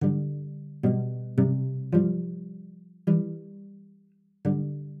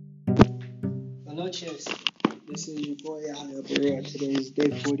noches. This is your boy Alejandro. Today is day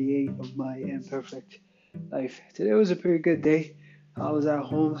 48 of my imperfect life. Today was a pretty good day. I was at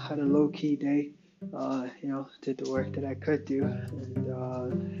home, had a low-key day. Did the work that I could do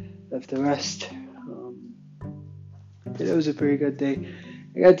and left the rest. Today was a pretty good day.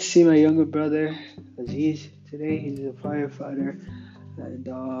 I got to see my younger brother, Azeez, today. He's a firefighter. And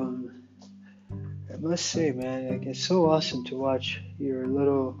I must say, man, like it's so awesome to watch your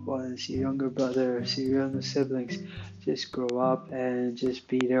little ones, your younger brother, see your younger siblings, just grow up and just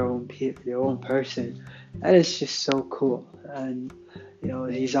be their own person. That is just so cool. And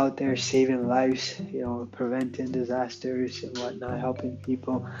he's out there saving lives, preventing disasters and whatnot, helping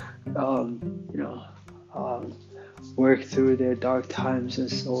people, um, you know, um, work through their dark times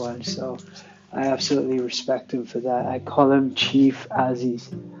and so on. So I absolutely respect him for that. I call him Chief Azeez,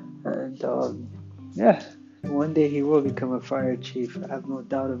 and yeah, one day he will become a fire chief. I have no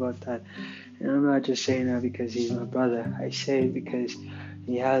doubt about that. And I'm not just saying that because he's my brother. I say it because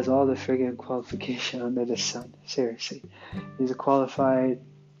he has all the friggin' qualification under the sun. Seriously. He's a qualified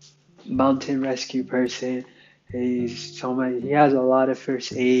mountain rescue person. He has a lot of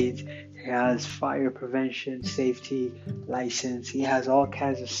first aid. He has fire prevention, safety, license. He has all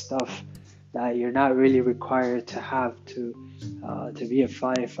kinds of stuff that you're not really required to have to be a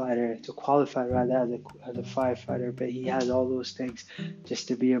firefighter, to qualify rather as a firefighter, but he has all those things just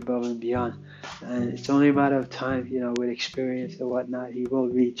to be above and beyond. And it's only a matter of time, with experience and whatnot, he will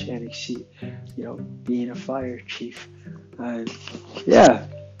reach and exceed, being a fire chief. And yeah,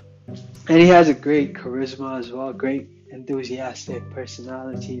 and he has a great charisma as well, great enthusiastic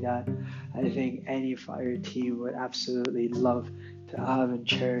personality that I think any fire team would absolutely love to have in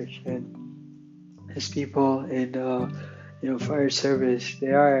church. And his people in fire service,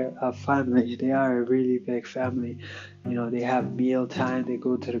 they are a family. They are a really big family. They have meal time. They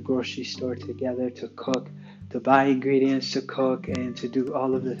go to the grocery store together to cook, to buy ingredients to cook, and to do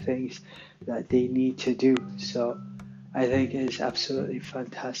all of the things that they need to do. So I think it's absolutely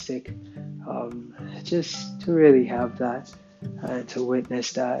fantastic, just to really have that and to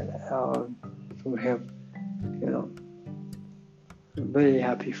witness that from him. I'm very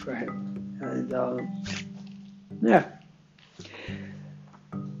happy for him. And yeah.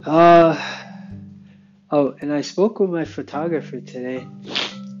 And I spoke with my photographer today.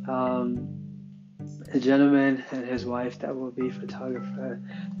 A gentleman and his wife that will be photographing.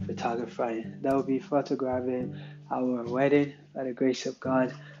 That will be photographing our wedding by the grace of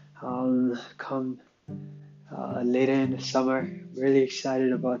God. Come later in the summer. Really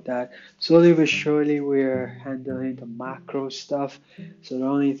excited about that. Slowly but surely, we're handling the macro stuff. So the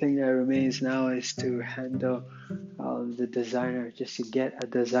only thing that remains now is to handle the designer, just to get a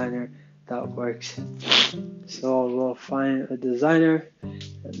designer that works. So we'll find a designer,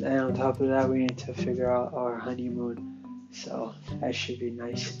 and then on top of that, we need to figure out our honeymoon. So that should be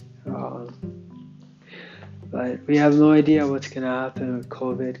nice. But we have no idea what's going to happen with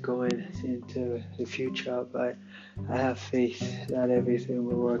COVID going into the future, but I have faith that everything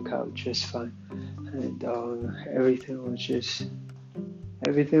will work out just fine, and everything will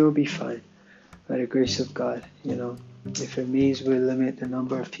be fine by the grace of God. If it means we limit the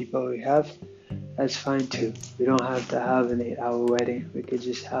number of people we have, that's fine too. We don't have to have an 8-hour wedding. We could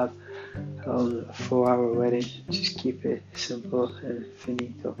just have a 4-hour wedding. Just keep it simple and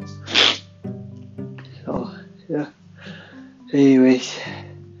finito. So, yeah. Anyways,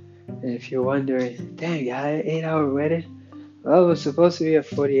 if you're wondering, dang, I had an 8-hour wedding? Well, it was supposed to be a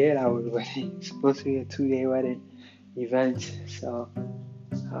 48-hour wedding. It's supposed to be a 2-day wedding event. So,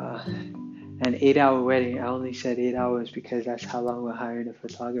 an 8-hour wedding. I only said 8 hours because that's how long we're hiring a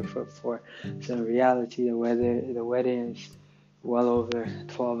photographer for. So in reality, the wedding is well over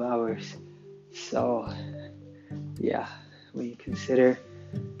 12 hours. So, yeah, when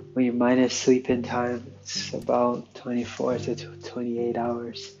you minus sleeping time, it's about 24 to 28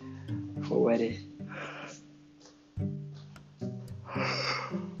 hours for wedding.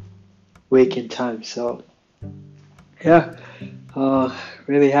 Waking time. So, yeah,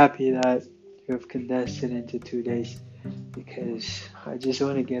 really happy that you have condensed it into 2 days because I just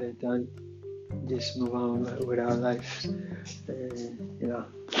want to get it done. Just move on with our lives, and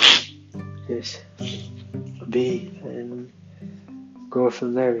just be and go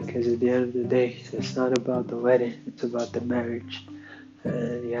from there, because at the end of the day, it's not about the wedding, it's about the marriage.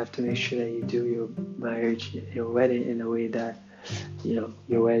 And you have to make sure that you do your wedding in a way that, your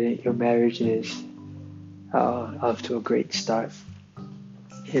marriage is off to a great start.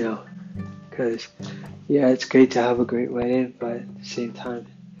 Because, it's great to have a great wedding, but at the same time,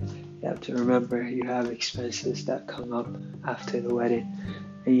 you have to remember you have expenses that come up after the wedding.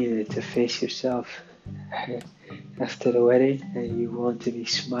 and you need to face yourself after the wedding, and you want to be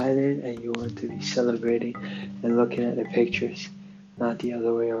smiling and you want to be celebrating and looking at the pictures, not the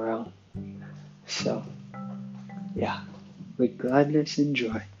other way around. So, yeah, with gladness and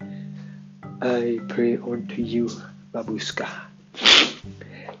joy, I pray unto you, Babuska.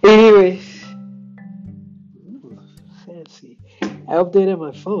 Anyways, fancy. I updated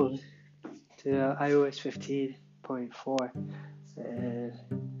my phone to iOS 15.4, and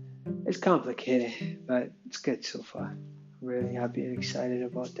it's complicated, but it's good so far. I'm really happy and excited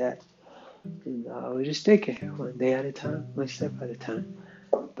about that. And we'll just take it one day at a time, one step at a time.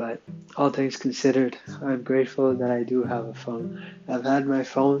 But all things considered, I'm grateful that I do have a phone. I've had my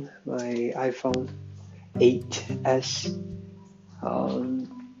phone, my iPhone 8S,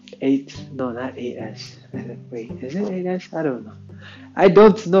 8, no, not 8S. Wait, is it 8S? I don't know. I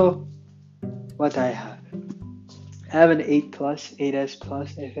don't know what I have. I have an 8 Plus, 8S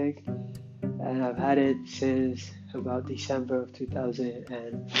Plus, I think, and I've had it since about December of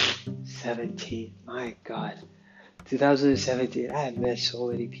 2017. My God, 2017. I have met so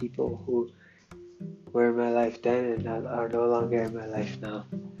many people who were in my life then and are no longer in my life now.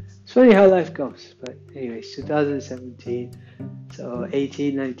 It's funny how life goes, but anyways, 2017, so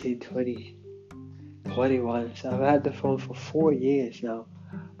 18, 19, 20, 21. So I've had the phone for 4 years now.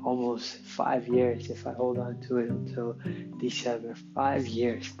 Almost 5 years if I hold on to it until December. 5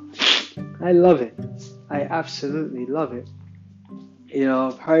 years. I love it. I absolutely love it. You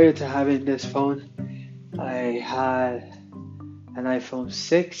know, prior to having this phone, I had an iPhone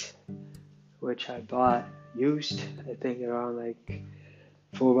 6, which I bought used, I think around like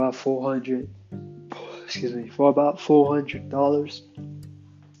for about $400.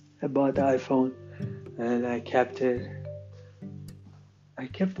 I bought the iPhone and I kept it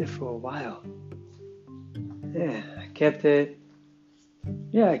for a while. Yeah, I kept it.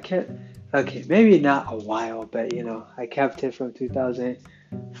 Yeah, okay, maybe not a while, but you know, I kept it from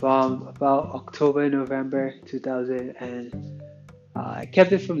about October, November 2000, and I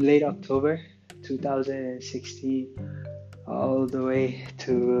kept it from late October 2016 all the way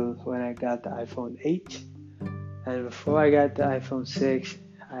to when I got the iPhone 8. And before I got the iPhone 6,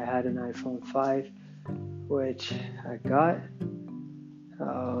 I had an iPhone 5, which I got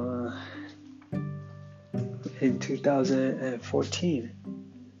in 2014.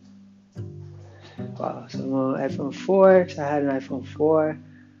 Wow, so I'm on iPhone 4, so I had an iPhone 4,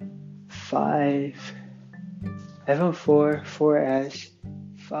 5, iPhone 4, 4S,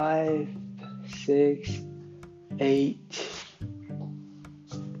 5, 6, 8.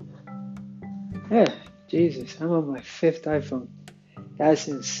 Yeah, Jesus, I'm on my 5th iPhone. That's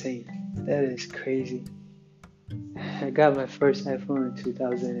insane. That is crazy. I got my first iPhone in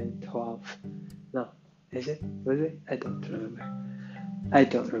 2012. No, is it? Was it? I don't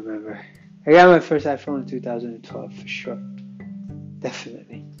remember. I got my first iPhone in 2012 for sure.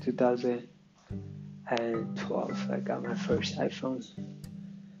 Definitely. 2012, I got my first iPhone.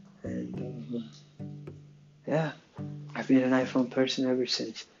 And yeah, I've been an iPhone person ever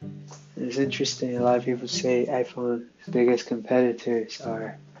since. And it's interesting, a lot of people say iPhone's biggest competitors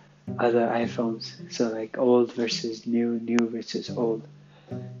are other iPhones. So like old versus new, new versus old.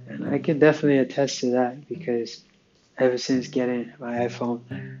 And I can definitely attest to that because ever since getting my iPhone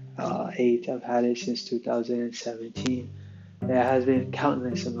 8, I've had it since 2017. There has been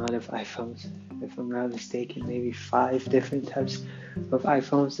countless amount of iPhones. If I'm not mistaken, maybe 5 different types of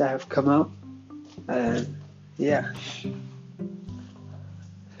iPhones that have come out. Yeah.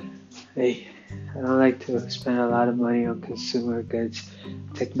 Hey, I don't like to spend a lot of money on consumer goods,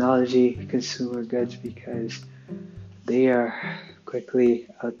 technology consumer goods, because they are quickly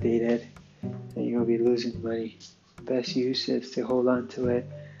outdated and you'll be losing money. The best use is to hold on to it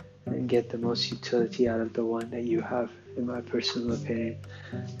and get the most utility out of the one that you have, in my personal opinion.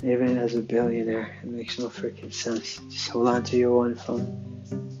 Even as a billionaire, it makes no freaking sense. Just hold on to your one phone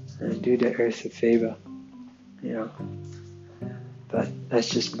and do the earth a favor, you know. But that's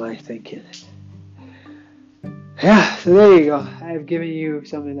just my thinking. Yeah, so there you go. I've given you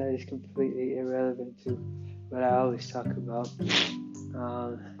something that is completely irrelevant to what I always talk about.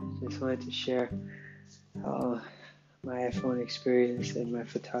 Just wanted to share my iPhone experience and my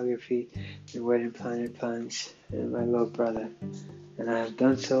photography and wedding planning plans and my little brother. And I have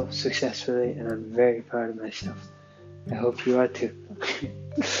done so successfully, and I'm very proud of myself. I hope you are too.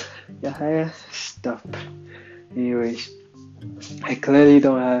 Yeah, stop. Anyways, I clearly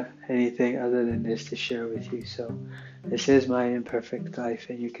don't have anything other than this to share with you. So this is my imperfect life,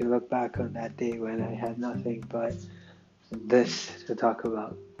 and you can look back on that day when I had nothing but this to talk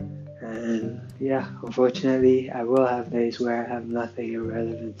about. And yeah, unfortunately, I will have days where I have nothing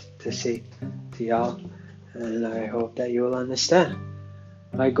irrelevant to say to y'all, and I hope that you'll understand.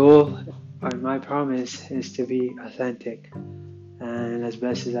 My goal or my promise is to be authentic, and as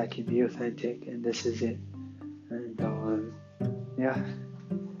best as I can be authentic, and this is it. And yeah,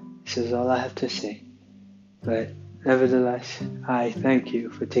 this is all I have to say. But nevertheless, I thank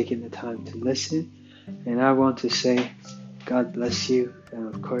you for taking the time to listen, and I want to say God bless you,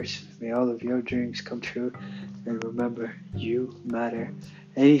 and of course, may all of your dreams come true. And remember, you matter.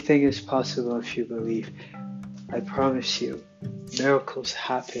 Anything is possible if you believe. I promise you, miracles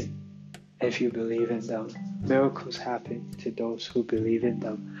happen if you believe in them. Miracles happen to those who believe in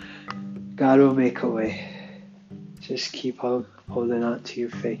them. God will make a way. Just keep on holding on to your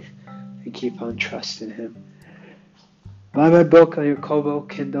faith and keep on trusting Him. Buy my book on your Kobo,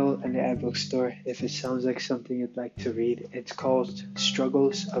 Kindle, and the iBook store if it sounds like something you'd like to read. It's called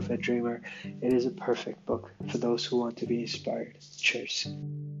Struggles of a Dreamer. It is a perfect book for those who want to be inspired. Cheers.